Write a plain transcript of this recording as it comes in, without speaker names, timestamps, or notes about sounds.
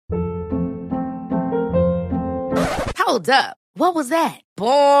Hold up. What was that?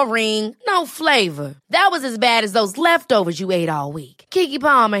 Boring. No flavor. That was as bad as those leftovers you ate all week. Keke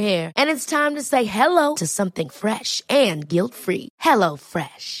Palmer here. And it's time to say hello to something fresh and guilt-free. Hello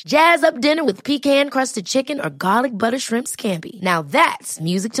Fresh. Jazz up dinner with pecan-crusted chicken or garlic butter shrimp scampi. Now that's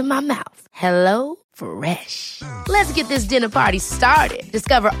music to my mouth. Hello Fresh. Let's get this dinner party started.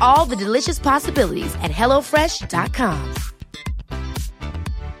 Discover all the delicious possibilities at hellofresh.com.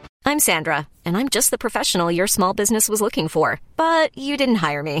 I'm Sandra, and I'm just the professional your small business was looking for. But you didn't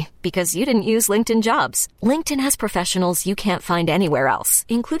hire me because you didn't use LinkedIn Jobs. LinkedIn has professionals you can't find anywhere else,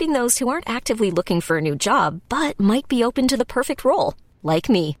 including those who aren't actively looking for a new job, but might be open to the perfect role, like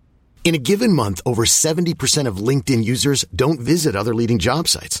me. In a given month, over 70% of LinkedIn users don't visit other leading job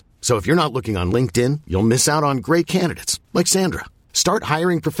sites. So if you're not looking on LinkedIn, you'll miss out on great candidates, like Sandra. Start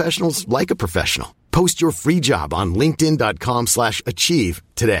hiring professionals like a professional. Post your free job on linkedin.com/achieve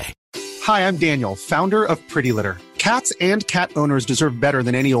today. Hi, I'm Daniel, founder of Pretty Litter. Cats and cat owners deserve better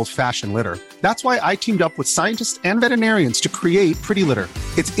than any old-fashioned litter. That's why I teamed up with scientists and veterinarians to create Pretty Litter.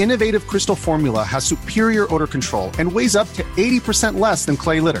 Its innovative crystal formula has superior odor control and weighs up to 80% less than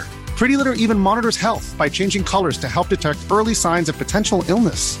clay litter. Pretty Litter even monitors health by changing colors to help detect early signs of potential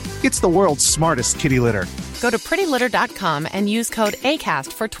illness. It's the world's smartest kitty litter. Go to prettylitter.com and use code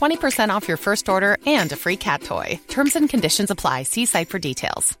ACAST for 20% off your first order and a free cat toy. Terms and conditions apply. See site for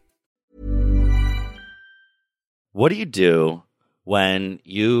details. What do you do when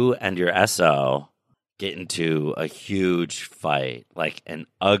you and your SO get into a huge fight, like an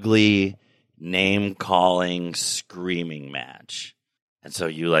ugly, name-calling, screaming match? And so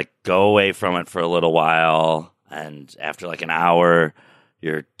you like go away from it for a little while, and after like an hour,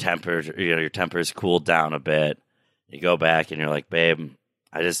 your temper's cooled down a bit. You go back and you're like, babe,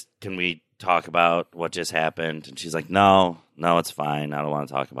 can we talk about what just happened? And she's like, no, it's fine. I don't want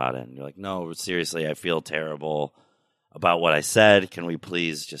to talk about it. And you're like, no, seriously, I feel terrible about what I said. Can we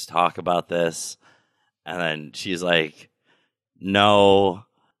please just talk about this? And then she's like, no,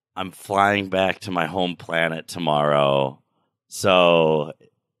 I'm flying back to my home planet tomorrow, so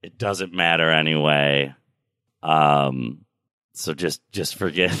it doesn't matter anyway. So just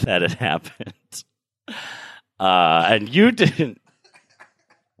forget that it happened. And you didn't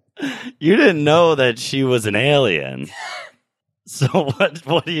know that she was an alien. So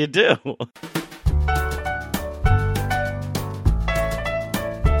what do you do?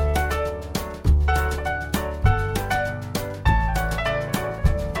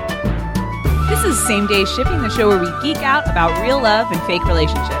 This is Same Day Shipping, the show where we geek out about real love and fake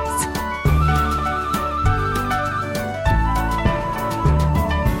relationships.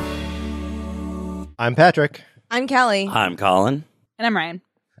 I'm Patrick. I'm Kelly. I'm Colin. And I'm Ryan.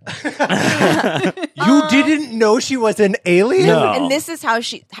 You didn't know she was an alien? No. And this is how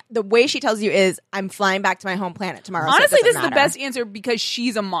the way she tells you is, I'm flying back to my home planet tomorrow. Honestly, so this is the best answer because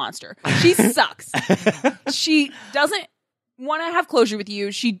she's a monster. She sucks. She doesn't want to have closure with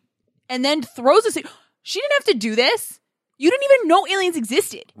you. And then throws us. She didn't have to do this. You didn't even know aliens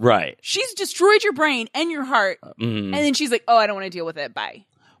existed. Right. She's destroyed your brain and your heart. And then she's like, oh, I don't want to deal with it. Bye.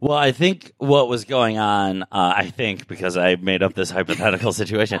 Well, I think what was going on, because I made up this hypothetical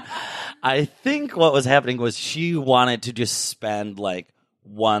situation, I think what was happening was she wanted to just spend, like,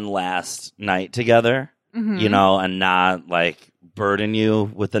 one last night together, and not, like, burden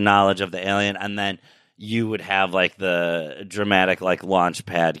you with the knowledge of the alien, and then you would have, like, the dramatic, like, launch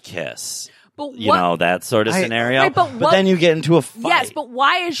pad kiss. But that sort of scenario. Right, but then you get into a fight. Yes, but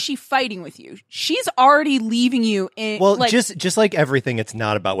why is she fighting with you? She's already leaving you in. Well, just like everything, it's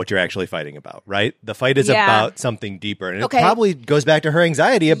not about what you're actually fighting about, right? The fight is about something deeper. And it probably goes back to her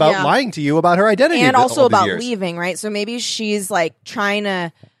anxiety about lying to you about her identity. And also about years. leaving, right? So maybe she's like trying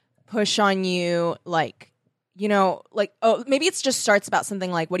to push on you, like, maybe it just starts about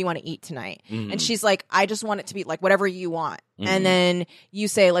something like, what do you want to eat tonight? And she's like, I just want it to be like whatever you want. And then you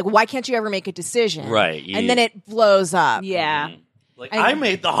say, like, why can't you ever make a decision? Right. And then it blows up. Yeah. Like, I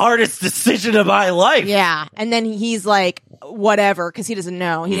made the hardest decision of my life. Yeah. And then he's like, whatever, because he doesn't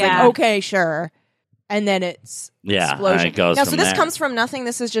know. He's like, okay, sure. And then it's explosion. And it goes now, from so this there. comes from nothing.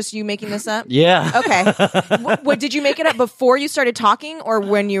 This is just you making this up? Yeah. Okay. What did you make it up before you started talking or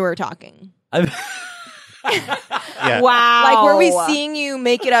when you were talking? Yeah. Wow. Like, were we seeing you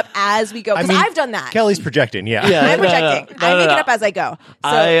make it up as we go? Because I've done that. Kelly's projecting, yeah. I'm projecting. I make it up as I go. So,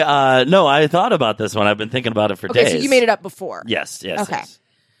 I thought about this one. I've been thinking about it for days. Okay, so you made it up before. Yes. Okay. Yes.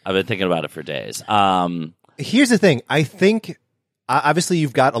 I've been thinking about it for days. Here's the thing. I think obviously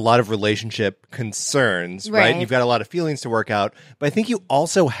you've got a lot of relationship concerns, right? You've got a lot of feelings to work out, but I think you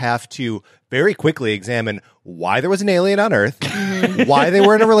also have to very quickly examine why there was an alien on Earth, why they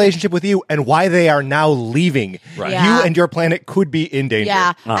were in a relationship with you, and why they are now leaving. Right. Yeah. You and your planet could be in danger.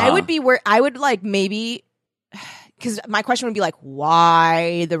 Yeah, I would be I would like maybe, because my question would be like,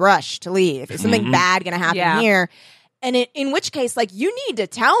 why the rush to leave? Is something bad going to happen here? And in which case, like, you need to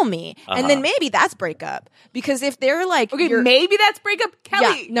tell me. And then maybe that's breakup. Because if they're like... Okay, maybe that's breakup.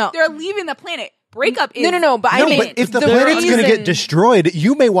 Kelly, no. They're leaving the planet. Breakup is... No, but I mean... But if the planet's going to get destroyed,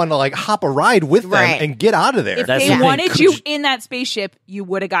 you may want to, like, hop a ride with them and get out of there. If they wanted you in that spaceship, you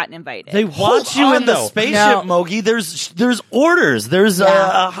would have gotten invited. They want you in the spaceship, Mogi. There's orders. There's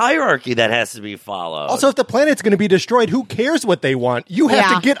a hierarchy that has to be followed. Also, if the planet's going to be destroyed, who cares what they want? You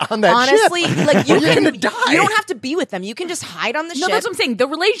have to get on that ship. Honestly, like, you're going to die. You don't have to be with them. You can just hide on the ship. No, that's what I'm saying. The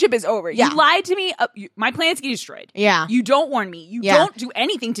relationship is over. Yeah. You lied to me. My planet's getting destroyed. Yeah. You don't warn me. You don't do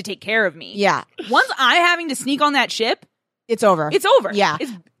anything to take care of me. Yeah. Once I'm having to sneak on that ship, it's over. It's over. Yeah.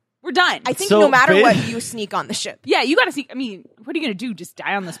 We're done. I think no matter what, you sneak on the ship. Yeah, you got to see. I mean, what are you going to do? Just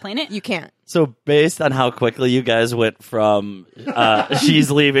die on this planet? You can't. So based on how quickly you guys went from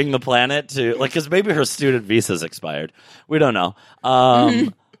she's leaving the planet to, like, because maybe her student visa's expired. We don't know.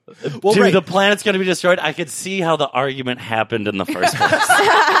 The planet's going to be destroyed. I could see how the argument happened in the first place.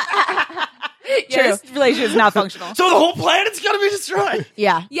 This relationship is not functional. So the whole planet's going to be destroyed.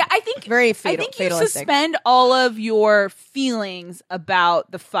 Yeah. Yeah, I think very I think you fatalistic. suspend all of your feelings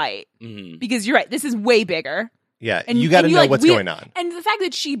about the fight because you're right. This is way bigger. Yeah, and you got to know what's going on. And the fact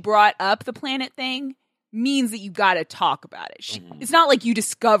that she brought up the planet thing means that you got to talk about it. It's not like you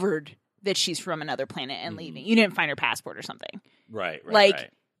discovered that she's from another planet and leaving. You didn't find her passport or something. Right.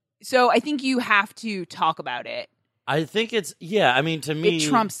 So I think you have to talk about it. I think it's, I mean, to me, it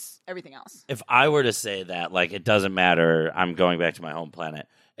trumps everything else. If I were to say that, like, it doesn't matter, I'm going back to my home planet,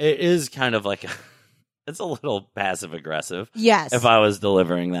 it is kind of like, it's a little passive aggressive. Yes. If I was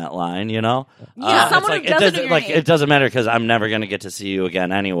delivering that line, you know? Yeah, someone like, who doesn't it doesn't matter because I'm never going to get to see you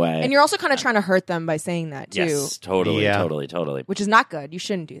again anyway. And you're also kind of trying to hurt them by saying that, too. Yes, totally. Which is not good. You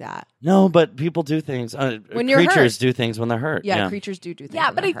shouldn't do that. No, but people do things. When you're creatures hurt. do things when they're hurt. Yeah, creatures do things. Yeah,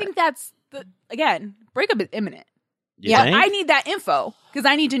 when but they're I think hurt. that's, again, breakup is imminent. You think? I need that info because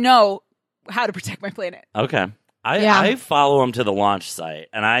I need to know how to protect my planet. Okay. I follow him to the launch site,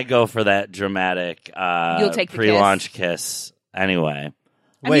 and I go for that dramatic You'll take the pre-launch kiss anyway.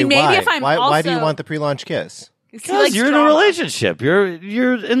 Wait, maybe why? if I'm why do you also- want the pre-launch kiss? Because you're in a relationship.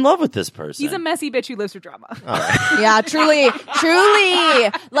 You're in love with this person. He's a messy bitch who lives for drama. Yeah, truly.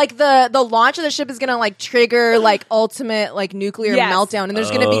 Like the launch of the ship is gonna like trigger like ultimate like nuclear meltdown, and there's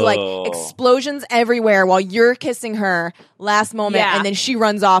gonna be like explosions everywhere while you're kissing her last moment, and then she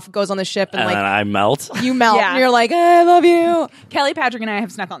runs off, goes on the ship, and like then I melt. you melt, and you're like, I love you. Kelly, Patrick, and I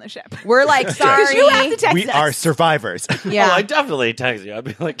have snuck on the ship. We're like, sorry, you have to text We us. are survivors. Yeah, Oh, I definitely text you. I'd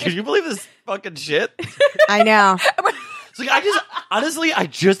be like, "Can you believe this fucking shit?" I know. It's like I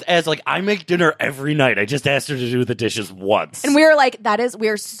just asked, like, I make dinner every night. I just asked her to do the dishes once. And we were like, we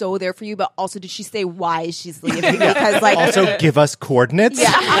are so there for you, but also did she say why she's leaving? Because like Also, give us coordinates.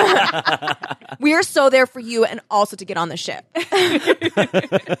 Yeah. We are so there for you and also to get on the ship.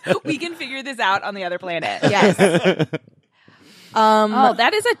 We can figure this out on the other planet. Yes.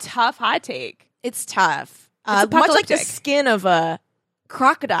 That is a tough hot take. It's tough. It's Much like the apocalyptic. skin of a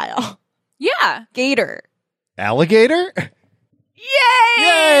crocodile. Yeah. Gator. Alligator?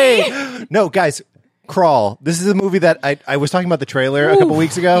 Yay! No, guys, Crawl. This is a movie that I was talking about the trailer a couple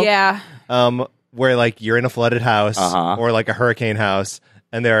weeks ago. Yeah. Where like you're in a flooded house or like a hurricane house,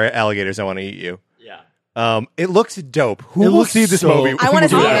 and there are alligators that want to eat you. Yeah. It looks dope. Who It will looks see this so- movie? I want to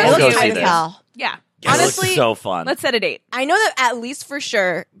see it. Yeah, It let's looks go tight see as this. hell. Yeah. Honestly, it looks so fun. Let's set a date. I know that at least for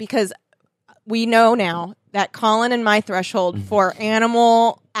sure, because we know now that Colin and my threshold for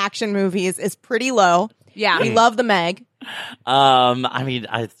animal action movies is pretty low. Yeah. We love the Meg. I mean,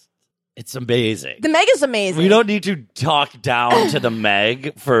 it's amazing. The Meg is amazing. We don't need to talk down to the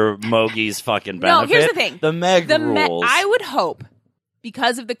Meg for Mogi's fucking benefit. No, here's the thing. The Meg rules. I would hope,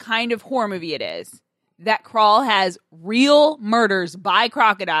 because of the kind of horror movie it is, that Crawl has real murders by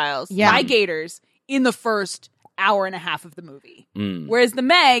crocodiles, by gators, in the first hour and a half of the movie. Whereas the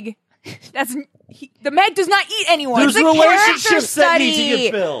Meg, the Meg does not eat anyone. There's It's a relationships character that need to study.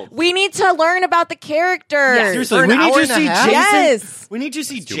 get filled. We need to learn about the characters. Yeah, Seriously, For an we need hour to and a see half? Jason. Yes. We need to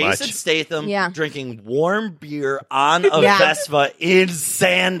see too Jason much. Statham drinking warm beer on a Yeah. Vespa in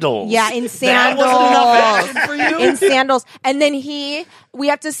sandals. Yeah, in That sandals. wasn't enough action for you? In sandals. And then we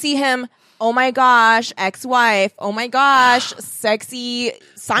have to see him oh my gosh, ex-wife, oh my gosh, sexy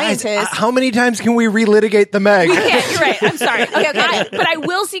scientist. Guys, how many times can we relitigate the Meg? Yeah, you're right. I'm sorry. Okay. But I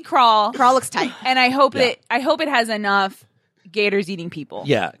will see Crawl. Crawl looks tight. And I hope it has enough gators eating people.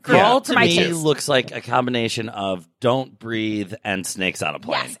 Yeah, Crawl For to my me taste. looks like a combination of Don't Breathe and Snakes on a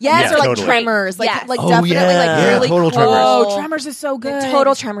Plane. Yes, Yeah, or like totally. Tremors. Like, Yes. like Oh, definitely yeah. like Yeah, really total cool. Tremors. Oh, Tremors is so good.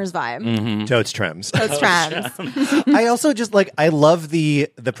 Total Tremors vibe. Mm-hmm. Totes Trems. Totes Tremors. I also just I love the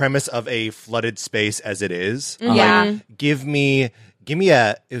premise of a flooded space as it is. Yeah. Like, give me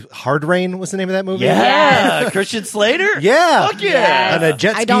Hard Rain was the name of that movie? Yeah, Christian Slater. Yeah. Fuck yeah. On a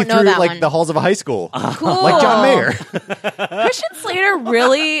jet I ski don't know through that like one. the halls of a high school. Cool. Like John Mayer. Christian Slater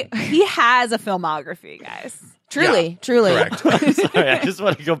really, he has a filmography, guys. Truly, truly. Correct. Sorry, I just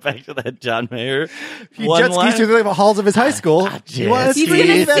want to go back to that John Mayer. He jet skis through the halls of his high school. He was He's gonna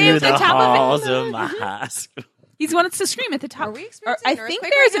Ski sing through at the the top of it. halls of my high school. He's wants to scream at the top. Are we Or experiencing I an think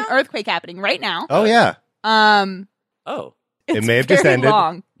earthquake there's right an now? earthquake happening right now. Oh yeah. Oh. It may have Very descended.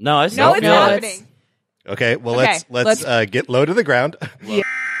 long. No, I No, still it's feel not it. happening. Okay, well Okay, let's get low to the ground.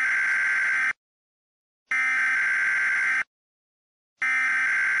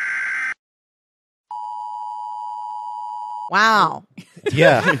 Wow.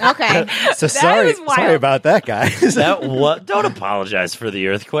 Yeah. Okay. So sorry was wild. sorry about that, guys. That what? Don't apologize for the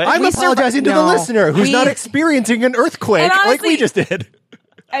earthquake. I'm We apologizing to the no. listener who's We- not experiencing an earthquake And like we honestly- just did.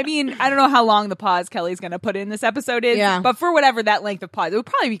 I mean, I don't know how long the pause Kelly's going to put in this episode is, Yeah. but for whatever that length of pause, it would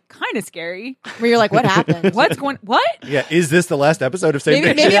probably be kind of scary. Where you're like, what happened? What? Yeah, is this the last episode of Same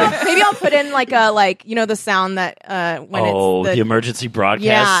Maybe, Nation? maybe I'll put in like the sound that when oh, it's the emergency broadcast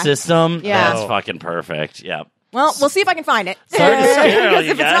Yeah. system? Yeah. That's fucking perfect. Yeah. Well, we'll see if I can find it. Sorry to scare Because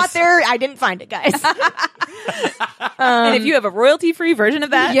you if it's guys. not there, I didn't find it, guys. And if you have a royalty-free version of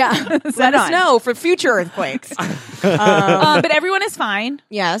that, yeah, send let us on. know for future earthquakes. But everyone is fine.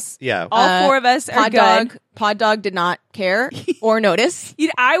 Yes. Yeah. All four of us are good. Pod Dog did not care or notice.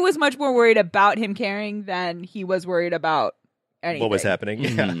 I was much more worried about him caring than he was worried about anything. What was happening?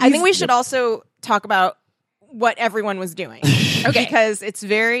 Yeah. I think we should also talk about what everyone was doing. Okay. Because it's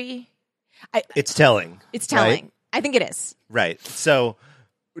very, It's telling. it's telling. Right? I think it is. Right. So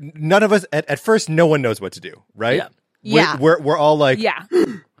none of us at first no one knows what to do, right? Yeah. Yeah. We're all like Yeah.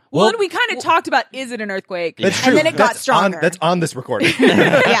 Well, and we kind of talked about, is it an earthquake? That's Yeah. true. And then it got That's stronger. That's on this recording.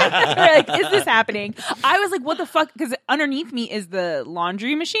 Yeah. We're like, is this happening? I was like, what the fuck? Because underneath me is the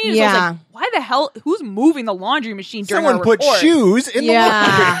laundry machine. So I was Yeah. like, why the hell? Who's moving the laundry machine during Someone our put record? shoes in the laundry.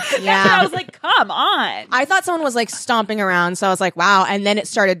 Yeah. And I Yeah. was like, come on. I thought someone was like stomping around. So I was like, wow. And then it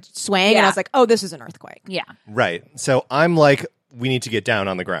started swaying. And Yeah. I was like, oh, this is an earthquake. Yeah. Right. So I'm like, we need to get down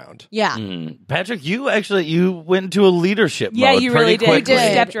on the ground. Yeah. Patrick, you went into a leadership Yeah, mode you pretty really did. quickly. You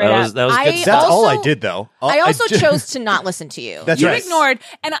did. Stepped right that up. was, that was I good That's stuff. all I Also- did, though. I also ju- chose to not listen to you. That's You right. ignored.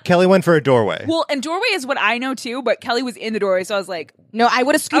 And Kelly went for a doorway. well, and doorway is what I know too, but Kelly was in the doorway. So I was like, No, I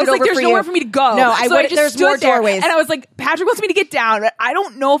would have I scooted was like, over there's for nowhere you. for me to go. No, I so would. just There's stood more there, doorways. And I was like, Patrick wants me to get down. I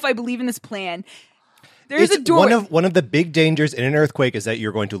don't know if I believe in this plan. There's It's a doorway. one of the big dangers in an earthquake is that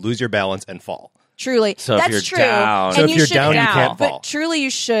you're going to lose your balance and fall. Truly. So if That's you're true. down- And So if you you're should- down, you down. can't fall. But truly, you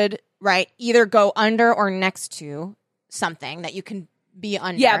should, right, either go under or next to something that you can be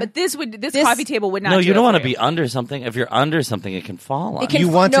under. Yeah, but this coffee table would not. No, do you it don't for want to you. be under something. If you're under something, it can fall on It can- You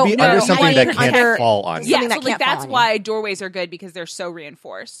want to no, be no, under no, something you that want can't under- fall on you. Yeah, something so that like can't fall that's on you. why doorways are good because they're so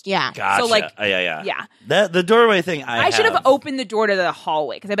reinforced. Yeah. Gotcha. So, like- yeah. Yeah. The doorway thing, I should have have opened the door to the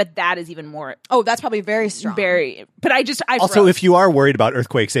hallway because I bet that is even more Oh, that's probably very strong. But I Also, froze. if you are worried about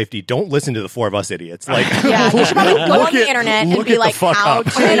earthquake safety, don't listen to the four of us idiots. Like, Yeah, you should probably go look on the at- internet and look be at the like, fuck how up.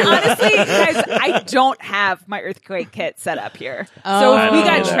 to. And honestly, guys, I don't have my earthquake kit set up here. So I if we don't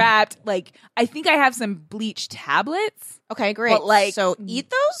got either. trapped, like I think I have some bleach tablets. Okay, great. But, like- so eat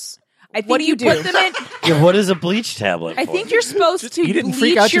those? I think What do you do? put them in. Yeah, what is a bleach tablet? I for? think you're supposed to eat it and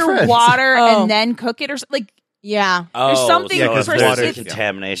freak out bleach your your friends. water Oh. and then cook it, or like Yeah. Oh, there's something Yeah, so 'cause if there's water-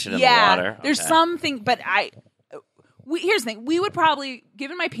 contamination in yeah. the water. There's Okay. something, but here's the thing: we would probably,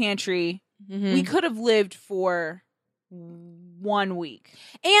 given my pantry, Mm-hmm. we could have lived for 1 week.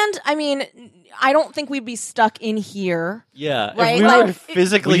 And I mean, I don't think we'd be stuck in here. Yeah, Right, if we like- were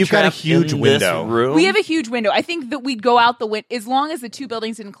physically Well, you've got a trapped huge in this window. room. We have a huge window. I think that we'd go out the window as long as the two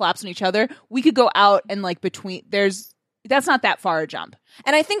buildings didn't collapse on each other. We could go out and like between. That's not that far a jump.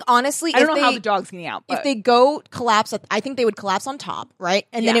 And I think honestly, I don't if know how they- the dog's getting out. if But they go collapse, I think they would collapse on top, right?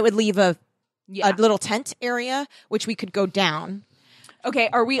 And then Yeah. it would leave a yeah. little tent area, which we could go down. Okay,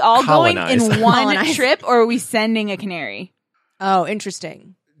 are we all Colonize. going in one Colonize. trip, or are we sending a canary? Oh,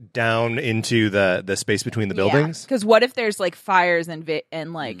 interesting. down into the space between the Yeah. buildings. Because what if there's like fires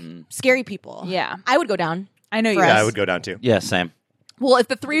and like Scary people. yeah, I would go down. I know you. For Yeah, us. I would go down too. Yeah, same. Well, if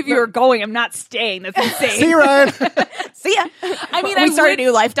the three of you are going, I'm not staying. That's insane. See you, Ryan. See ya. I mean, we I started would- a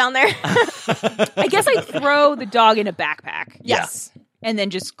new life down there. I guess I'd throw the dog in a backpack. Yes. And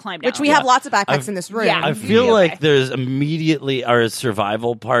then just climb down. Which we have lots of backpacks in this room. Yeah. I feel Okay. like there's immediately our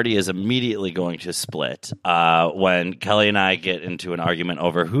survival party is immediately going to split when Kelly and I get into an argument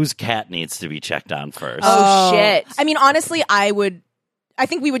over whose cat needs to be checked on first. Oh, shit. I mean, honestly, I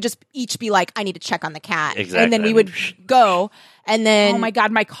think we would just each be like, I need to check on the cat. Exactly. And then we would go. And then. Oh my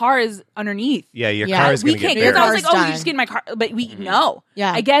God, my car is underneath. Yeah, your Yeah. car is We going to can't get get. I buried. was like, Car's oh, you done. just get in my car, but we no.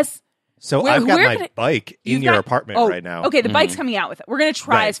 Yeah. I guess. So Where- I've got where my could it- bike in You've your got- apartment oh, right now. Okay, the bike's coming out with it. We're gonna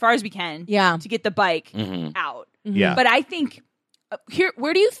try Right. as far as we can. Yeah. To get the bike Mhm. out. Yeah. But I think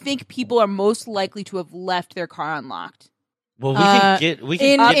where do you think people are most likely to have left their car unlocked? Well, we can get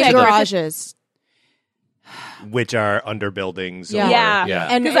in to the- garages. Which are under buildings. Yeah. Or, Yeah.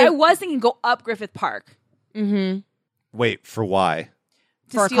 And Because I was thinking go up Griffith Park Mm-hmm. Wait, for why?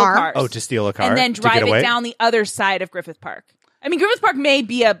 to For a steal car? cars. Oh, to steal a car? and then To drive get it away? down the other side of Griffith Park. I mean, Griffith Park may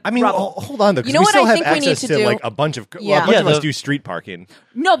be a I mean, rubble. hold on, though, because You know we what still I have think we need access to do? like a bunch of, well, Yeah. a bunch of Yeah, us the- do street parking.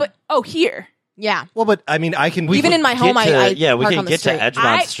 No, but here. Yeah. Well, but I mean, I can Even in my home, Get to- I yeah, we park can on the get to street. Edgemont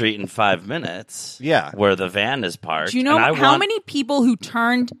I- Street in 5 minutes. Yeah. Where the van is parked. Do you know and I how want- many people who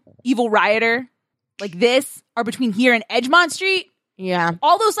turned Evil Rioter like this are between here and Edgemont Street? Yeah.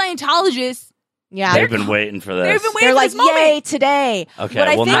 All those Scientologists, Yeah. They've been waiting for this. they've been waiting They're for like, this moment. yay, today. Okay, But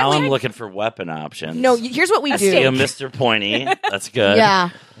I well think now we- I'm looking for weapon options. No, here's what we A do. Steal Mr. Pointy. That's good. Yeah.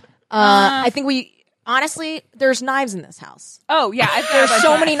 I think honestly, there's knives in this house. Oh yeah, There's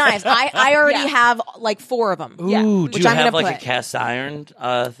so many knives. I already Yeah. have like 4 of them. Yeah. Ooh, Which do you I'm have gonna like put. a cast iron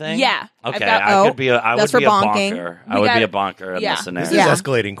thing? Yeah, I've Okay, got- I could be. I that's would be for a bonking. bonker. We I would be got- a bonker in yeah. this This scenario. is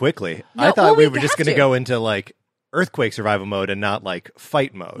escalating quickly. No, I thought well, we we were just have going to to. go into like earthquake survival mode and not like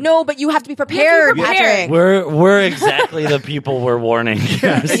fight mode. No, but you have to be prepared, prepared. Patrick. We're exactly the people we're warning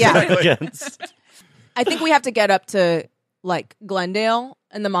Yeah. against. I think we have to get up to like Glendale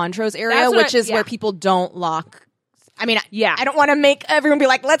and the Montrose area, That's what which is yeah. where people don't lock. I mean, Yeah. I don't want to make everyone be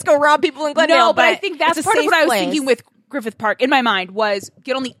like, let's go rob people in Glendale. No, but I think that's it's a part of safe what I was place. thinking with Griffith Park in my mind was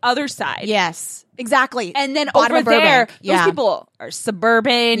get on the other side. Yes, exactly. And then Bottom over of there, Burbank. those Yeah. people are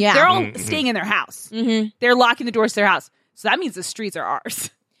suburban. Yeah. They're all staying in their house. Mm-hmm. They're locking the doors to their house. So that means the streets are ours.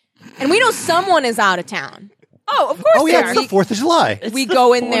 And we know someone is out of town. Oh, of course Oh they yeah, are. it's the 4th of July. We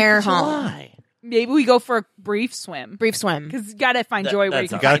go in 4th there of home. July. Maybe we go for a brief swim. Brief swim. Because you got to find joy where you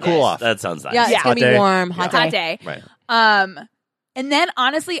can gotta find cool it. off. That sounds nice. Yeah, it's Yeah. going to Hot be day. warm. Hot Hot day. day. Right. And then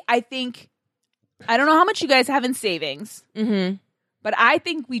honestly, I think I don't know how much you guys have in savings, Mm-hmm. but I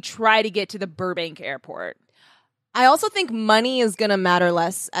think we try to get to the Burbank airport. I also think money is going to matter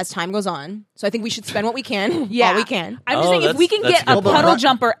less as time goes on. So I think we should spend what we can Yeah. while we can. I'm just Oh, saying if we can that's get a good. puddle But-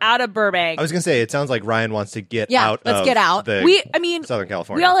 jumper out of Burbank, I was going to say, it sounds like Ryan wants to get Yeah, out let's of get out. the I mean, Southern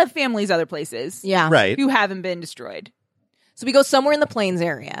California. we all have families other places Yeah. right. who haven't been destroyed. So we go somewhere in the plains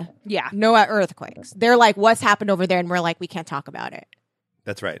area. Yeah. No earthquakes. They're like, what's happened over there? And we're like, we can't talk about it.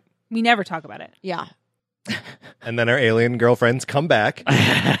 That's right. We never talk about it. Yeah. And then our alien girlfriends come back,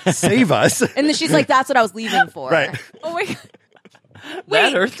 save us. And then she's like, that's what I was leaving for. Right. Oh my God. That Wait,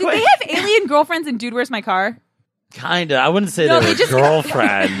 did earthquake? they have alien girlfriends in Dude, Where's My Car? Kinda. I wouldn't say No, they they were just-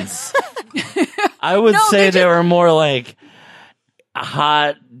 girlfriends. I would No, say they they were more like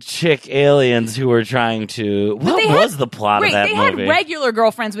hot chick aliens who were trying to. What they was had- the plot Wait, of that they movie? had regular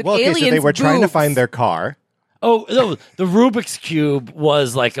girlfriends with Well, okay, aliens. so they were trying to boobs. find their car. Oh, no, the Rubik's Cube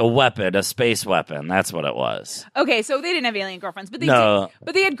was like a weapon, a space weapon. That's what it was. Okay, so they didn't have alien girlfriends, but they No. did.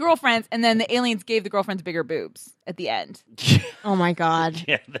 But they had girlfriends, and then the aliens gave the girlfriends bigger boobs at the end. Oh my God.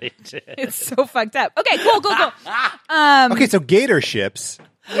 Yeah, they did. It's so fucked up. Okay, cool. Okay, so gator ships.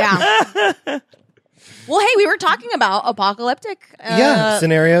 Yeah. Well, hey, we were talking about apocalyptic.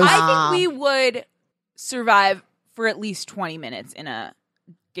 Scenarios. I think we would survive for at least 20 minutes in a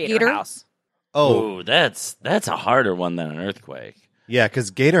gator house. oh, Ooh, that's a harder one than an earthquake. yeah,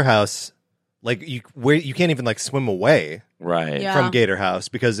 because Gator House, like you can't even like swim away Right. Yeah. from Gator House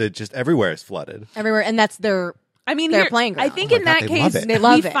because it just everywhere is flooded. everywhere. And that's their. I mean, Their here- playing I ground. think Oh in my that God, they love case, it. They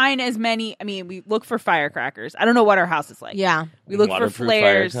love we it. find as many. I mean, we look for firecrackers. I don't know what our house is like. Yeah. We look for Waterproof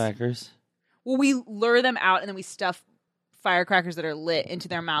flares. firecrackers. Well, we lure them out and then we stuff firecrackers that are lit into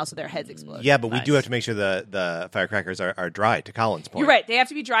their mouths so their heads explode. Yeah, but we do Nice. have to make sure the firecrackers are dry, to Colin's point. You're right. They have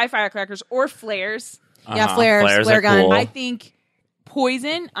to be dry firecrackers or flares. Yeah, flares, flare are gun. cool. I think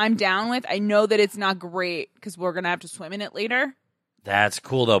poison, I'm down with. I know that it's not great because we're going to have to swim in it later. That's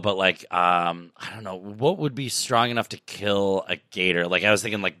cool though, but like, I don't know, what would be strong enough to kill a gator? Like, I was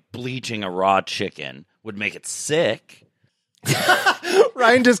thinking, like bleaching a raw chicken would make it sick,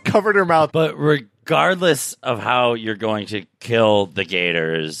 Ryan just covered her mouth. but regardless of how you're going to kill the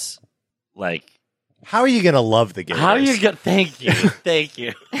gators, like How are you going to love the gators? how you get? Thank you, thank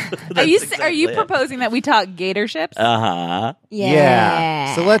you. Are you proposing that we talk gator ships?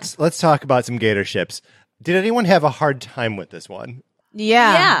 Yeah. So let's talk about some gator ships. Did anyone have a hard time with this one?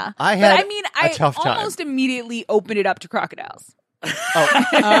 Yeah. I had But I mean, a tough time. almost immediately opened it up to crocodiles.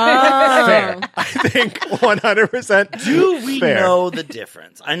 Fair. I think 100%. Do we fair. know the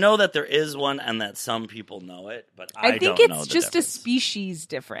difference? I know that there is one, and that some people know it, but I think don't know it's the just difference. a species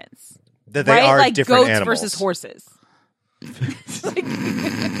difference. That they right? are like different goats animals. versus horses.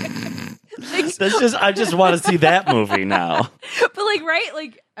 That's just. I just want to see that movie now. But like, right?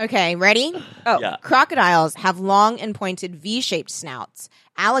 Like, Okay, ready? oh, Yeah. Crocodiles have long and pointed V-shaped snouts.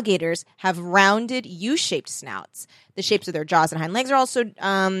 Alligators have rounded U-shaped snouts. The shapes of their jaws and hind legs are also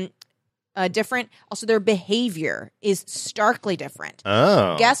different. Also, their behavior is starkly different.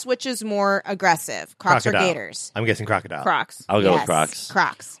 Oh. Guess which is more aggressive, crocs Crocodile. or gators? I'm guessing crocodile. crocs. I'll go Yes, with Crocs.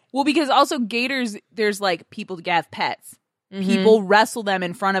 Crocs. Well, because also gators, there's like people to have pets. Mm-hmm. People wrestle them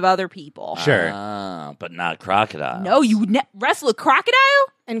in front of other people. Sure. But not crocodile. No, you would wrestle a crocodile?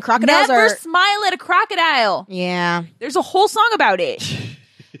 And crocodiles Never are... smile at a crocodile. Yeah. There's a whole song about it.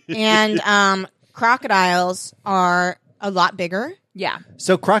 And crocodiles are a lot bigger. Yeah.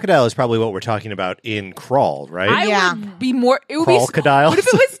 So crocodile is probably what we're talking about in Crawl, right? I Yeah. would be more. It would Crocodiles? What if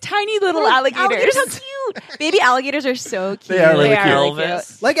it was tiny little alligators? Alligators are cute. Baby alligators are so cute. They are really They are cute. really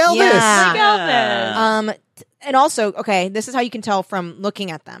Elvis. Like Elvis. Yeah. Elvis. And also, okay, this is how you can tell from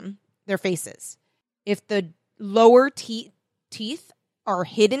looking at them, their faces. If the lower teeth are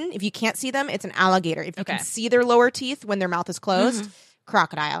hidden, if you can't see them, it's an alligator. If you Okay. can see their lower teeth when their mouth is closed,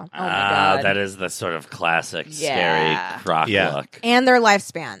 crocodile. Oh my God. That is the sort of classic, Yeah. scary croc Yeah. look. And their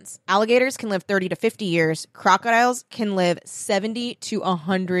lifespans. Alligators can live 30 to 50 years. Crocodiles can live 70 to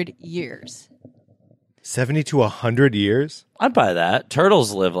 100 years. 70 to 100 years? I'd buy that.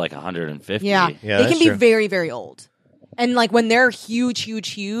 Turtles live like 150. Yeah. Yeah, they that's can be true. very, very old. And like when they're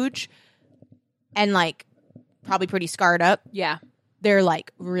huge, and like probably pretty scarred up, Yeah. they're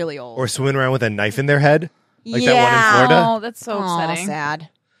like really old. Or swimming around with a knife in their head? Like yeah. that one in Florida? Oh, that's so Aw, upsetting. sad.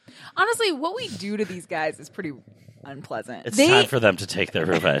 Honestly, what we do to these guys is pretty unpleasant. It's They- time for them to take their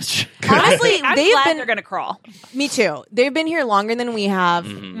revenge. Honestly, I'm they've glad been. they're gonna crawl. Me too. They've been here longer than we have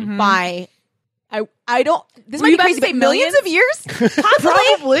Mm-hmm. by. I don't. This Were might you be about crazy, to say but millions of years.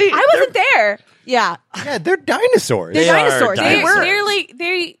 Probably. I wasn't there. Yeah. Yeah, they're dinosaurs. They're They are dinosaurs. They dinosaurs. were. They're like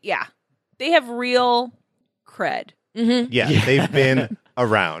they have real cred. Yeah, they've been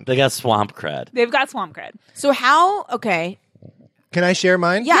around. They got swamp cred. They've got swamp cred. So how? Okay. Can I share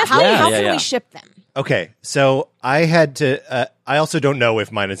mine? Yeah. How Yeah, can yeah. we ship them? Okay, so I had to. I also don't know if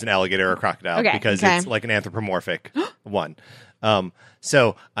mine is an alligator or a crocodile Okay, because okay. it's like an anthropomorphic one.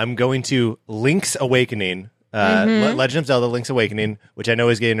 So I'm going to Link's Awakening, Legend of Zelda: Link's Awakening, which I know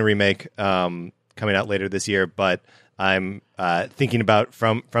is getting a remake coming out later this year, but I'm thinking about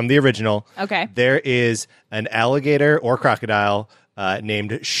from the original. Okay. There is an alligator or crocodile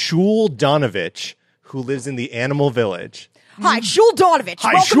named Shul Donovich who lives in the Animal Village. Hi, Shul Donovich.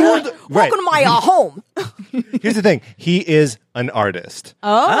 Hi, welcome Shul- to, right. welcome to my home. Here's the thing: he is an artist.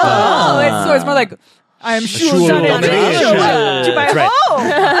 So it's more like I am Shul Shul Donovich. Donovich. To my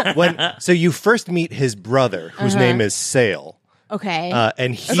That's right. So you first meet his brother, whose name is Sale, Okay.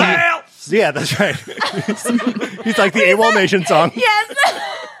 and he. Yeah, that's right. He's like the AWOL Nation song. yes.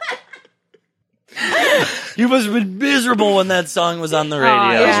 He was miserable when that song was on the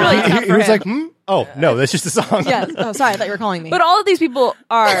radio. it was really tough He for was him. like, Oh no, that's just a song. yes. Oh, sorry. I thought you were calling me. But all of these people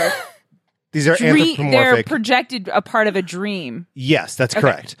are These are they're anthropomorphic. projected a part of a dream. Yes, that's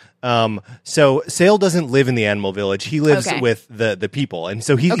correct. So Sale doesn't live in the animal village. He lives Okay. with the people, and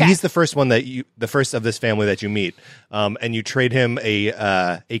so he's the first one the first of this family that you meet. And you trade him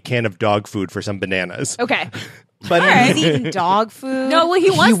a can of dog food for some bananas. Okay. But he's eating dog food. No, well, he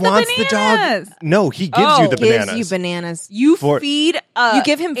wants the the bananas. dog. No, he gives you the gives bananas. you bananas. You For- feed a You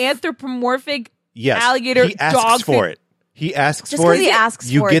give him- anthropomorphic Yes, alligator he asks dog for food. it. He asks Just for 'cause it. he asks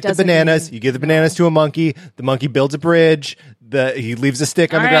you for it get the doesn't bananas. mean- You give the bananas to a monkey. The monkey builds a bridge. He leaves a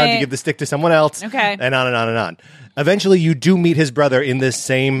stick on All the ground. You right. give the stick to someone else. Okay. And on and on and on. Eventually, you do meet his brother in this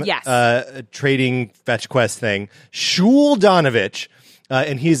same Yes. trading fetch quest thing, Shul Donovich.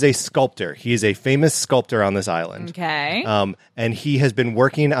 And he is a sculptor. He is a famous sculptor on this island. Okay. And he has been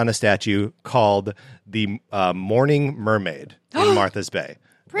working on a statue called the Morning Mermaid in Martha's Bay.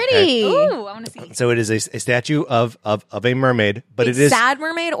 Pretty. Ooh, I want to see. So it is a statue of a mermaid, but It's it is sad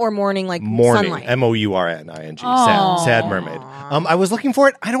mermaid or morning like morning, sunlight. Mourning, sad mermaid. I was looking for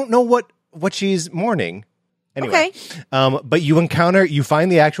it. I don't know what she's mourning. Anyway, Okay. but you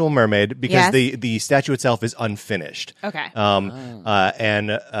find the actual mermaid because Yes. the statue itself is unfinished. Okay.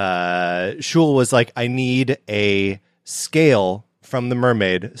 And Shul was like, I need a scale from the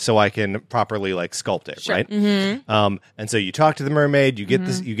mermaid so I can properly like sculpt it, Sure. right? Mm-hmm. And so you talk to the mermaid, you get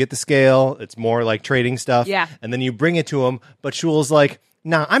this, you get the scale. It's more like trading stuff, Yeah. And then you bring it to him, but Shul's like,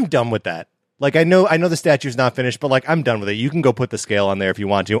 nah, I'm done with that. Like I know the statue's not finished, but like I'm done with it. You can go put the scale on there if you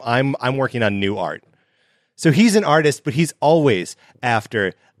want to. I'm working on new art. So he's an artist, but he's always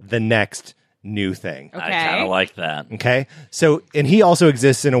after the next new thing. Okay. I kind of like that. Okay? So, and he also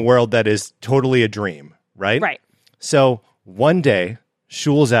exists in a world that is totally a dream, right? Right. So, one day,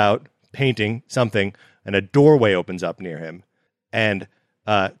 Shul's out painting something, and a doorway opens up near him. And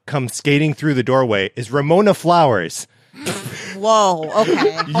comes skating through the doorway is Ramona Flowers. Whoa.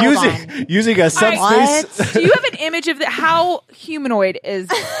 Okay. Hold Using a subspace. What? Do you have an image of how humanoid is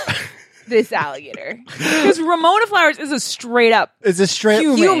this alligator? Because Ramona Flowers is a straight up It's a straight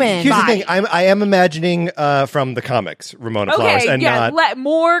Human. Here's the body. thing: I am imagining from the comics Ramona Flowers, Okay, and yeah, not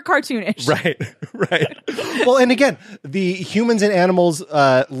more cartoonish. right. Well, and again, the humans and animals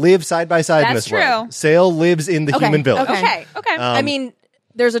live side by side in That's this world. true. Sale lives in the Okay, human village. okay. Okay. I mean,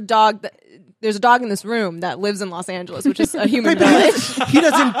 there's a dog in this room that lives in Los Angeles, which is a human village. He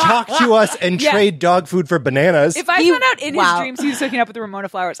doesn't talk to us and Yeah. trade dog food for bananas. If I found out in wow. his dreams he was hooking up with the Ramona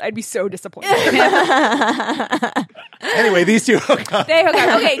Flowers, I'd be so disappointed. Anyway, these two hook up. They hook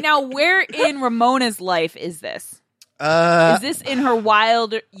up. Okay, now where in Ramona's life is this? Is this in her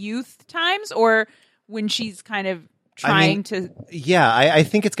wild youth times, or when she's kind of trying to? Yeah, I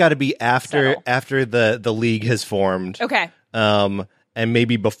think it's got to be after Settle. the league has formed. Okay, And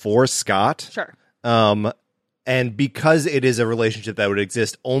maybe before Scott. sure. And because it is a relationship that would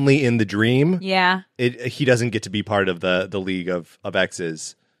exist only in the dream, Yeah, he doesn't get to be part of the League of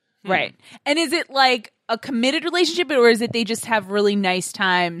X's. right. And is it like a committed relationship, or is it they just have really nice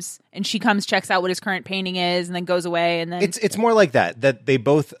times and she comes, checks out what his current painting is, and then goes away, and then It's more like that they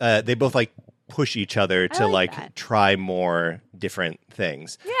both like push each other to like that. try more different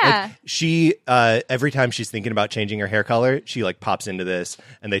things. Yeah. Like, she every time she's thinking about changing her hair color, she like pops into this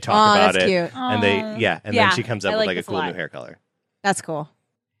and they talk Aw, about that's it. cute. And Yeah, then she comes up I with like like a this a cool lot. new hair color. That's cool.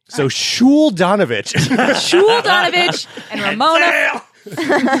 So Shul Donovich. Shul Donovich and Ramona.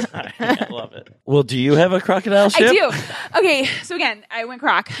 I love it. Well, do you have a crocodile ship? I do. Okay, so again, I went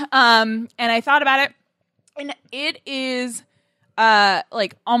croc, and I thought about it, and it is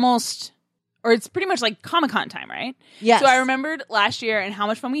like almost, or it's pretty much like Comic-Con time, right? Yes. So I remembered last year and how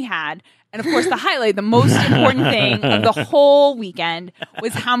much fun we had, and of course the highlight, the most important thing of the whole weekend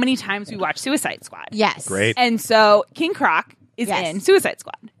was how many times we watched Suicide Squad. Yes. Great. And so King Croc is Yes. in Suicide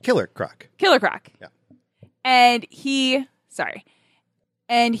Squad. Killer Croc. Killer Croc. Yeah. And he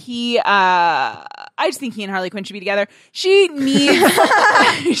I just think he and Harley Quinn should be together. She needs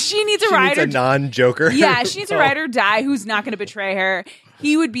a She needs rider. a non-Joker. Yeah, she needs a ride or die who's not going to betray her.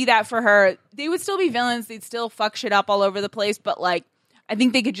 He would be that for her. They would still be villains. They'd still fuck shit up all over the place, but like I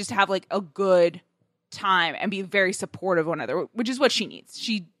think they could just have like a good time and be very supportive of one another, which is what she needs.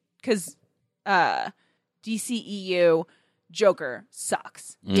 Because DCEU Joker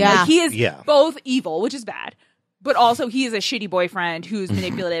sucks. Yeah. Like, he is Yeah. both evil, which is bad, but also he is a shitty boyfriend who's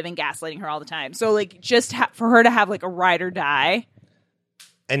manipulative and gaslighting her all the time. So like just for her to have like a ride or die,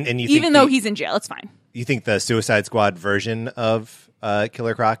 And you even think though he's in jail, it's fine. you think the Suicide Squad version of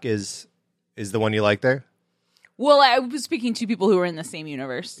Killer Croc is the one you like there? Well, I was speaking to people who are in the same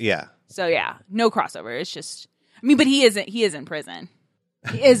universe. Yeah. So yeah, no crossover. It's just, I mean, but he is in prison.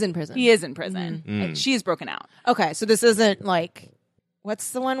 He is in prison. He is in prison. And she is broken out. Okay, so this isn't like,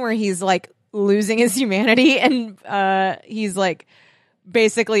 what's the one where he's like losing his humanity and he's like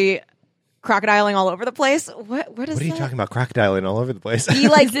basically crocodiling all over the place? What is What are that? you talking about? Crocodiling all over the place. He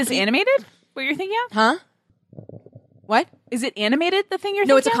like Is this animated? What you're thinking of? Huh? What? Is it animated? The thing you're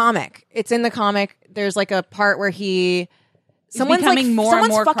No, thinking it's a of? comic. It's in the comic. There's like a part where someone's becoming like, more and someone's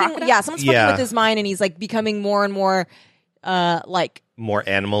more fucking, crocodile? yeah, someone's fucking Yeah. with his mind, and he's like becoming more and more, like, More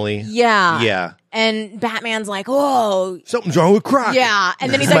animally. yeah, Yeah. And Batman's like, whoa, Something's wrong with Croc. yeah,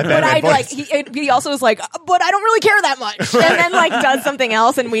 and then he's This is like, my but I Batman like, voice. he also is like, but I don't really care that much, and then like does something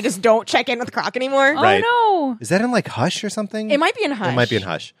else, and we just don't check in with Croc anymore. Oh Right. no. Is that in like Hush or something? It might be in Hush. It might be in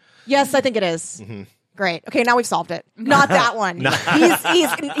Hush. Yes, I think it is. Great. Okay, now we've solved it. Not that one. No.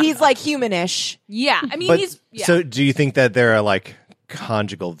 He's like humanish. Yeah. I mean, But he's yeah. so do you think that there are like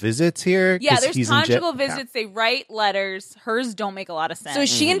conjugal visits here? Yeah, 'Cause there's he's in jail? conjugal visits. They write letters. Hers don't make a lot of sense. So is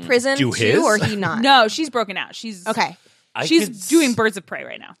she in prison Do too, his? or he not? no, she's broken out. She's Okay. I She's could doing Birds of Prey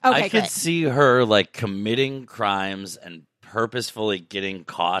right now. Okay. I could Good. see her like committing crimes and purposefully getting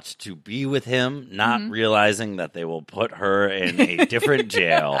caught to be with him, not realizing that they will put her in a different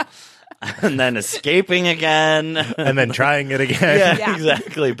jail, and then escaping again. And then trying it again. Yeah,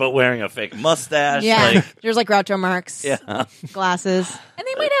 exactly. But wearing a fake mustache. Yeah. Like, There's like Groucho Marx. yeah. Glasses. And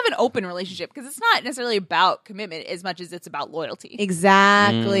they might have an open relationship because it's not necessarily about commitment as much as it's about loyalty.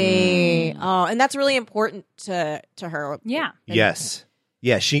 Exactly. Oh, and that's really important to her. Yeah. Yes.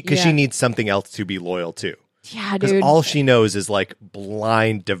 Yeah, because she needs something else to be loyal to. Yeah, Because dude. all she knows is like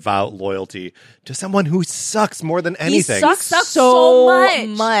blind, devout loyalty to someone who sucks more than anything. He sucks so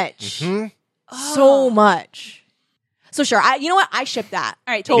much. Mm-hmm. So much. So sure, you know what? I ship that.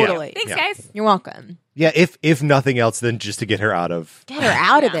 All right. Totally. Thanks, Yeah. guys. You're welcome. Yeah, if nothing else, then just to get her out of Get her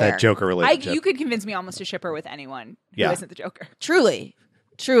out of there. that Joker relationship. You could convince me almost to ship her with anyone who Yeah. isn't the Joker. Truly.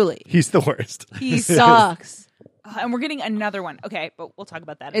 He's the worst. He sucks. And we're getting another one. Okay, but we'll talk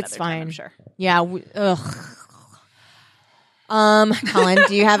about that It's another time, fine. I'm sure. Yeah. Ugh. Colin,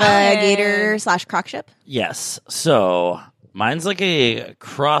 do you have a gator / croc ship? Yes. So mine's like a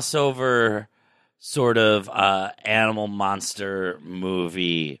crossover sort of animal monster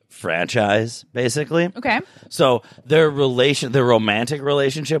movie franchise, basically. Okay. So their romantic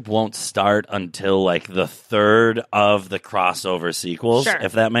relationship won't start until like the third of the crossover sequels, Sure.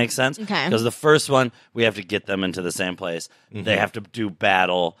 if that makes sense. Okay. Because the first one, we have to get them into the same place. They have to do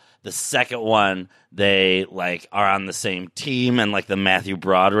battle. The second one, they like are on the same team, and like the Matthew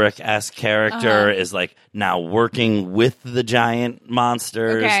Broderick-esque character is like now working with the giant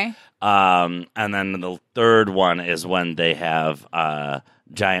monsters. Okay. And then the third one is when they have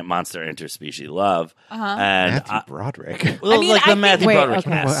giant monster interspecies love. And Matthew Broderick. well, I mean, like I the Matthew think- Broderick.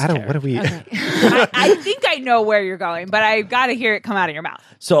 wait, okay. Well, I don't. What are we? I think I know where you're going, but I got to hear it come out of your mouth.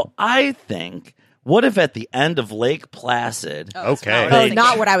 So I think, what if at the end of Lake Placid, Okay. Oh,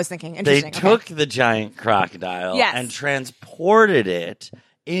 not what I was thinking. they Interesting. took the giant crocodile Yes. and transported it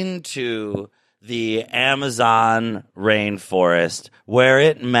into the Amazon rainforest where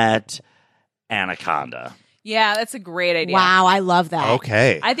it met Anaconda. Yeah, that's a great idea. Wow, I love that.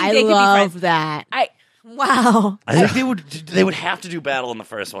 Okay. I think I they could be love friends. that. I Wow. I think they would have to do battle in the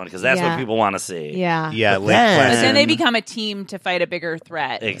first one because that's Yeah. what people want to see. Yeah. Yeah, But Lake then- But Placid. then they become a team to fight a bigger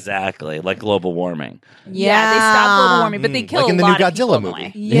threat. Exactly, like global warming. Yeah, they stop global warming, but they kill like in a the new lot of Godzilla people movie.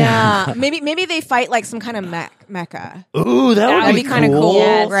 along the way. Yeah. maybe they fight like some kind of mecha. Ooh, that That'd would That'd be be kind of cool,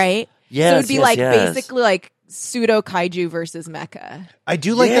 Yes. right? Yes, So it'd be yes, like yes. basically like pseudo kaiju versus mecha. I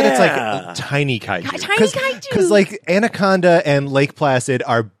do like that it's Yeah. like tiny kaiju. Tiny kaiju. Because like Anaconda and Lake Placid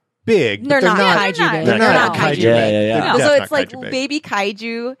are big. They're but not not kaiju not- big. They're not kaiju. Yeah, big. yeah, yeah. They're No. So definitely it's like kaiju big. baby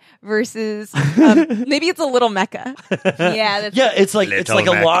kaiju versus maybe it's a little mecha. Yeah, that's Yeah, it's like Little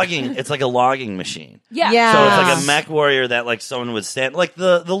a mech. logging. It's like a logging machine. yeah. Yeah. So it's like a mech warrior that like someone would stand like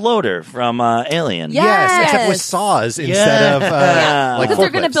the loader from Alien. Yeah. Yes, except with Yes. saws instead of Yeah. like Because they're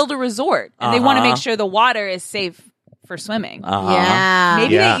going to forklifts. build a resort, and they want to Uh-huh. make sure the water is safe for swimming. Yeah.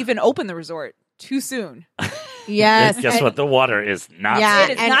 Maybe Yeah. they even open the resort too soon. Yes. Guess And what? The water is not. Yeah.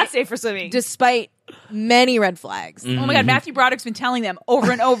 It is and not safe for swimming. despite many red flags. Oh my God, Matthew Broderick's been telling them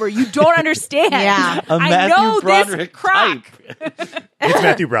over and over, you don't understand. Yeah. A I Matthew know this Broderick croc. type. It's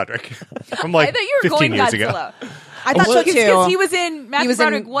Matthew Broderick from like I thought you were 15 going years Godzilla. ago. I thought so too. Because he was in Matthew was in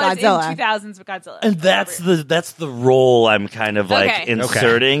Broderick was Godzilla. in 2000s with Godzilla. And that's the role I'm kind of like Okay.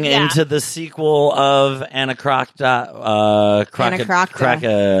 inserting Yeah. into the sequel of Anacrocta.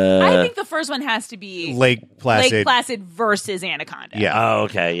 Anacrocta. I think the first one has to be Lake Placid. Lake Placid versus Anaconda. Yeah. Oh,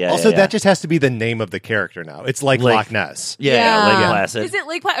 okay. Yeah. Also, yeah, that just has to be the name of the character now. It's like Lake- Loch Ness. yeah, Yeah. Lake Yeah. Placid. Is it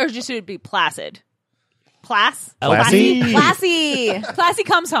Lake Placid or just should it be Placid? Plass? Classy? Classy. Classy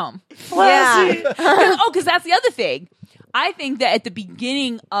comes home. Yeah. Because that's the other thing. I think that at the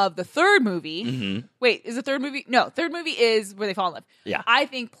beginning of the third movie, wait, is the third movie? No, third movie is where they fall in love. Yeah. I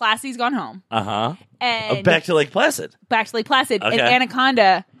think Plassy's gone home Uh huh. and Back to Lake Placid. back to Lake Placid. And Okay.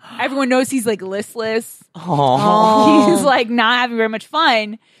 Anaconda, everyone knows he's like listless. Oh. He's like not having very much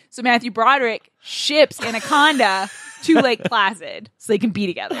fun. So Matthew Broderick ships Anaconda to Lake Placid so they can be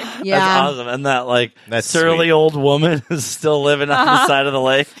together. Yeah. That's awesome. And that like That's surly sweet. old woman is still living on the side of the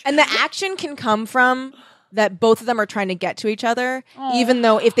lake. And the action can come from that both of them are trying to get to each other, even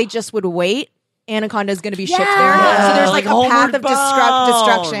though if they just would wait, Anaconda is going to be shipped there. Yeah. So there's like Like a path Homeward of Bound.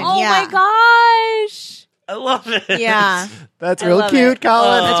 destruction. Oh yeah. my gosh. I love it. Yeah. That's I real love cute, it.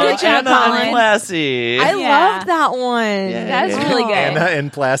 Colin. That's really cute, Anna Colin. and Classy. I Yeah. loved that one. That's really good. Anna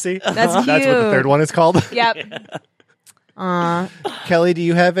and Plassy. That's That's what the cute. third one is called. Yep. Kelly, do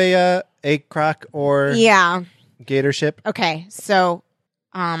you have a croc or Yeah. gator ship? Okay. So,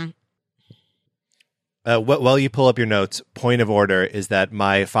 While you pull up your notes, point of order is that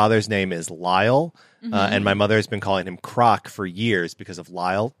my father's name is Lyle, and my mother has been calling him Croc for years because of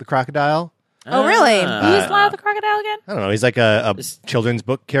Lyle the crocodile. Oh, really? Who's Lyle the crocodile again? I don't know. He's like a children's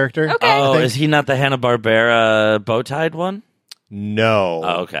book character. Okay. Oh, is he not the Hanna-Barbera bow-tied one? No.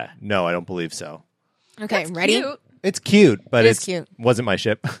 Oh, okay. No, I don't believe so. Okay, That's ready? cute. It's cute, but It is cute. wasn't my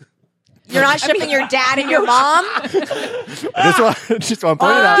ship. You're not shipping your dad and your mom? Just want to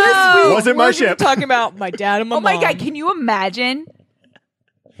point it out. Wasn't my ship. Talking about my dad and my Oh mom. my God, can you imagine?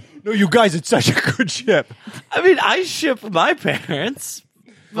 No, you guys, it's such a good ship. I mean, I ship my parents,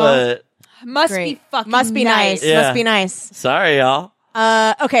 but Must Great. be fucking Must be nice. Yeah. Must be nice. sorry, y'all.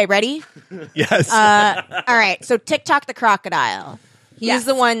 Okay, ready? Yes. All right. So TikTok the crocodile. He's Yes.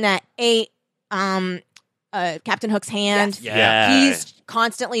 the one that ate Captain Hook's hand. Yes. Yeah. He's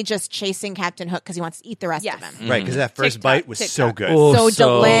constantly just chasing Captain Hook because he wants to eat the rest Yes. of him. Right, because that first TikTok, bite was so TikTok. good. Oh, So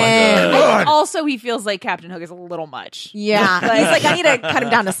delicious. good. And also, he feels like Captain Hook is a little much. Yeah. He's like, I need to cut him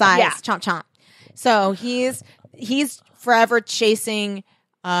down to size. Yeah. Chomp chomp. So he's forever chasing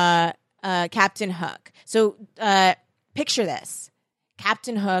Captain Hook. So picture this.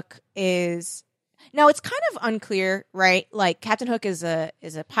 Captain Hook is now it's kind of unclear, right? Like Captain Hook is a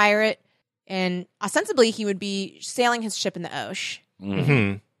pirate, and ostensibly he would be sailing his ship in the ocean.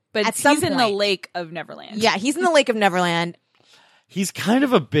 Mm-hmm. But At some he's in the point. Lake of Neverland. Yeah, he's in the Lake of Neverland. He's kind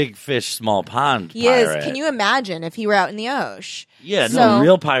of a big fish, small pond He pirate. is. Can you imagine if he were out in the ocean? Yeah, So- no,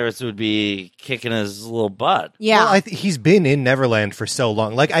 real pirates would be kicking his little butt. Yeah. Well, he's been in Neverland for so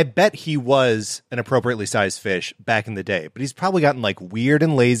long. Like, I bet he was an appropriately sized fish back in the day, but he's probably gotten like weird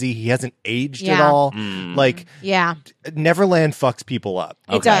and lazy. He hasn't aged at Yeah. all. Like, yeah. Neverland fucks people up.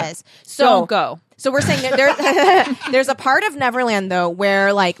 It does. So Don't go. So we're saying that there's a part of Neverland though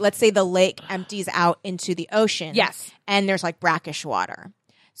where like let's say the lake empties out into the ocean. Yes. And there's like brackish water.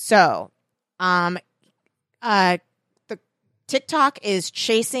 So the TikTok is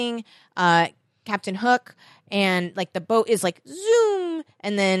chasing Captain Hook and like the boat is like zoom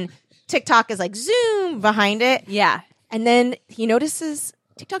and then TikTok is like zoom behind it. Yeah. And then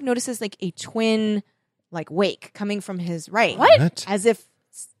TikTok notices like a twin like wake coming from his right. What? As if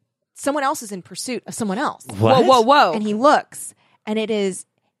someone else is in pursuit of someone else. What? Whoa. And he looks, and it is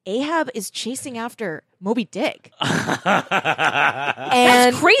Ahab is chasing after Moby Dick.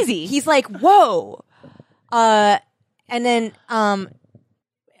 And crazy. He's like, whoa. And then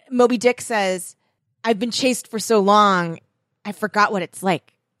Moby Dick says, I've been chased for so long, I forgot what it's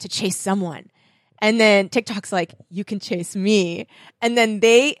like to chase someone. And then TikTok's like, you can chase me. And then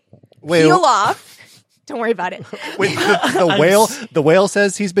they peel off. Don't worry about it. Wait, the whale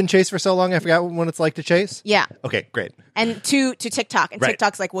says he's been chased for so long, I forgot what it's like to chase? Yeah. Okay, great. And to TikTok. And Right.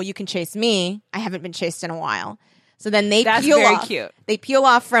 TikTok's like, well, you can chase me. I haven't been chased in a while. So then they That's peel very off. cute. They peel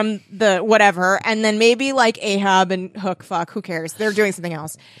off from the whatever. And then maybe like Ahab and Hook, who cares? They're doing something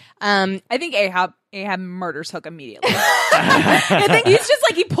else. I think Ahab murders Hook immediately. I think he's just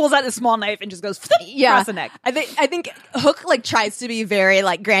like he pulls out a small knife and just goes across the neck. I think Hook like tries to be very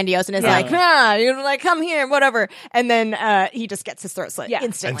like grandiose and is like, you're like, come here, whatever. And then he just gets his throat slit Yeah. And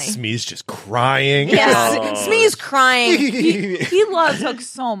instantly. Smee's just crying. Yes, Smee's crying. He loves Hook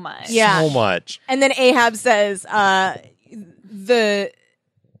so much. Yeah. So much. And then Ahab says, the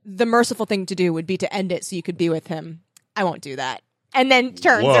merciful thing to do would be to end it so you could be with him. I won't do that. And then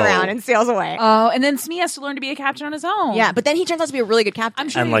turns Whoa. around and sails away. Oh, and then Smee has to learn to be a captain on his own. Yeah, but then he turns out to be a really good captain. I'm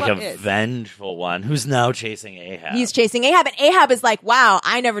sure And he like a is. vengeful one who's now chasing Ahab. He's chasing Ahab, and Ahab is like, wow,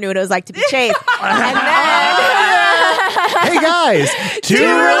 I never knew what it was like to be chased. And then Hey guys, two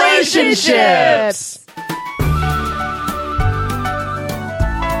relationships.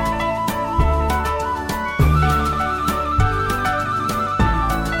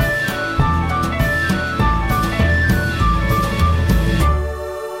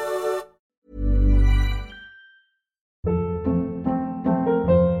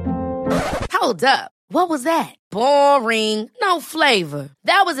 Hold up. What was that? Boring. No flavor.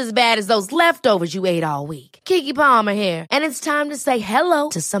 That was as bad as those leftovers you ate all week. Keke Palmer here, and it's time to say hello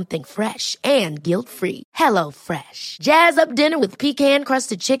to something fresh and guilt-free. Hello Fresh. Jazz up dinner with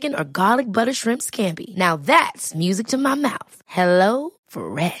pecan-crusted chicken or garlic butter shrimp scampi. Now that's music to my mouth. Hello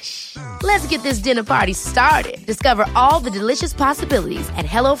Fresh. Let's get this dinner party started. Discover all the delicious possibilities at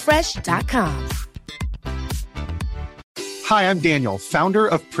hellofresh.com. Hi, I'm Daniel, founder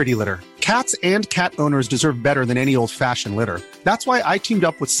of Pretty Litter. Cats and cat owners deserve better than any old-fashioned litter. That's why I teamed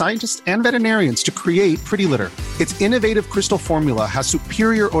up with scientists and veterinarians to create Pretty Litter. Its innovative crystal formula has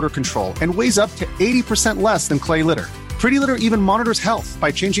superior odor control and weighs up to 80% less than clay litter. Pretty Litter even monitors health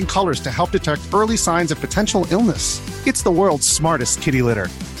by changing colors to help detect early signs of potential illness. It's the world's smartest kitty litter.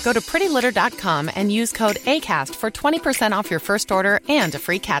 Go to prettylitter.com and use code ACAST for 20% off your first order and a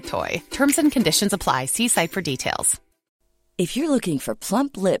free cat toy. Terms and conditions apply. See site for details. If you're looking for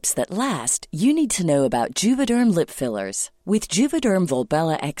plump lips that last, you need to know about Juvederm lip fillers. With Juvederm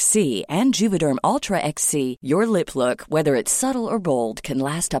Volbella XC and Juvederm Ultra XC, your lip look, whether it's subtle or bold, can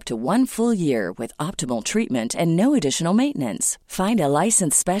last up to 1 full year with optimal treatment and no additional maintenance. Find a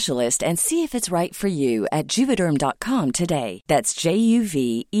licensed specialist and see if it's right for you at Juvederm.com today. That's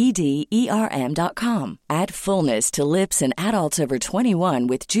JUVEDERM.com. Add fullness to lips in adults over 21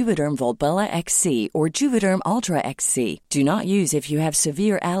 with Juvederm Volbella XC or Juvederm Ultra XC. Do not use if you have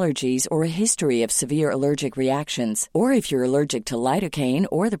severe allergies or a history of severe allergic reactions, or if you're allergic to lidocaine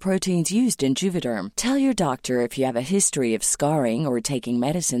or the proteins used in Juvederm. Tell your doctor if you have a history of scarring or taking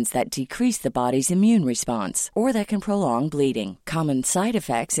medicines that decrease the body's immune response or that can prolong bleeding. Common side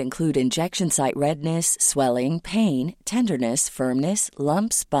effects include injection site redness, swelling, pain, tenderness, firmness,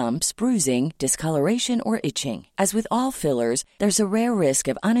 lumps, bumps, bruising, discoloration, or itching. As with all fillers, there's a rare risk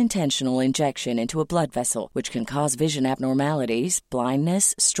of unintentional injection into a blood vessel, which can cause vision abnormalities,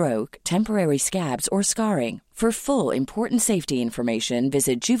 blindness, stroke, temporary scabs, or scarring. For full, important safety information,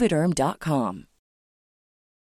 visit Juvederm.com.